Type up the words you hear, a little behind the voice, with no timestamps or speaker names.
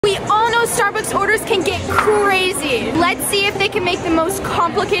orders can get crazy. Let's see if they can make the most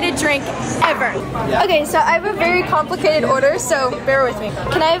complicated drink ever. Okay, so I have a very complicated order, so bear with me.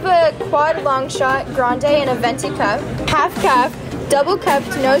 Can I have a quad long shot grande in a venti cup, half cap, double cupped,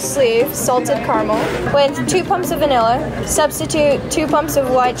 no sleeve, salted caramel, with 2 pumps of vanilla, substitute 2 pumps of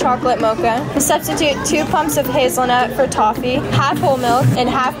white chocolate mocha, substitute 2 pumps of hazelnut for toffee, half whole milk, and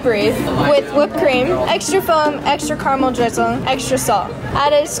half breathe, with whipped cream, extra foam, extra caramel drizzle, extra salt.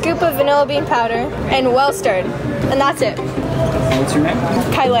 Add a scoop of vanilla bean powder, and well stirred. And that's it. What's your name?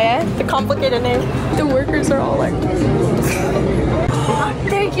 Kailea, the complicated name. The workers are all like,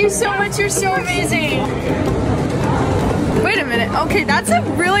 thank you so much, you're so amazing. Wait a minute, okay, that's a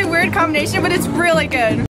really weird combination, but it's really good.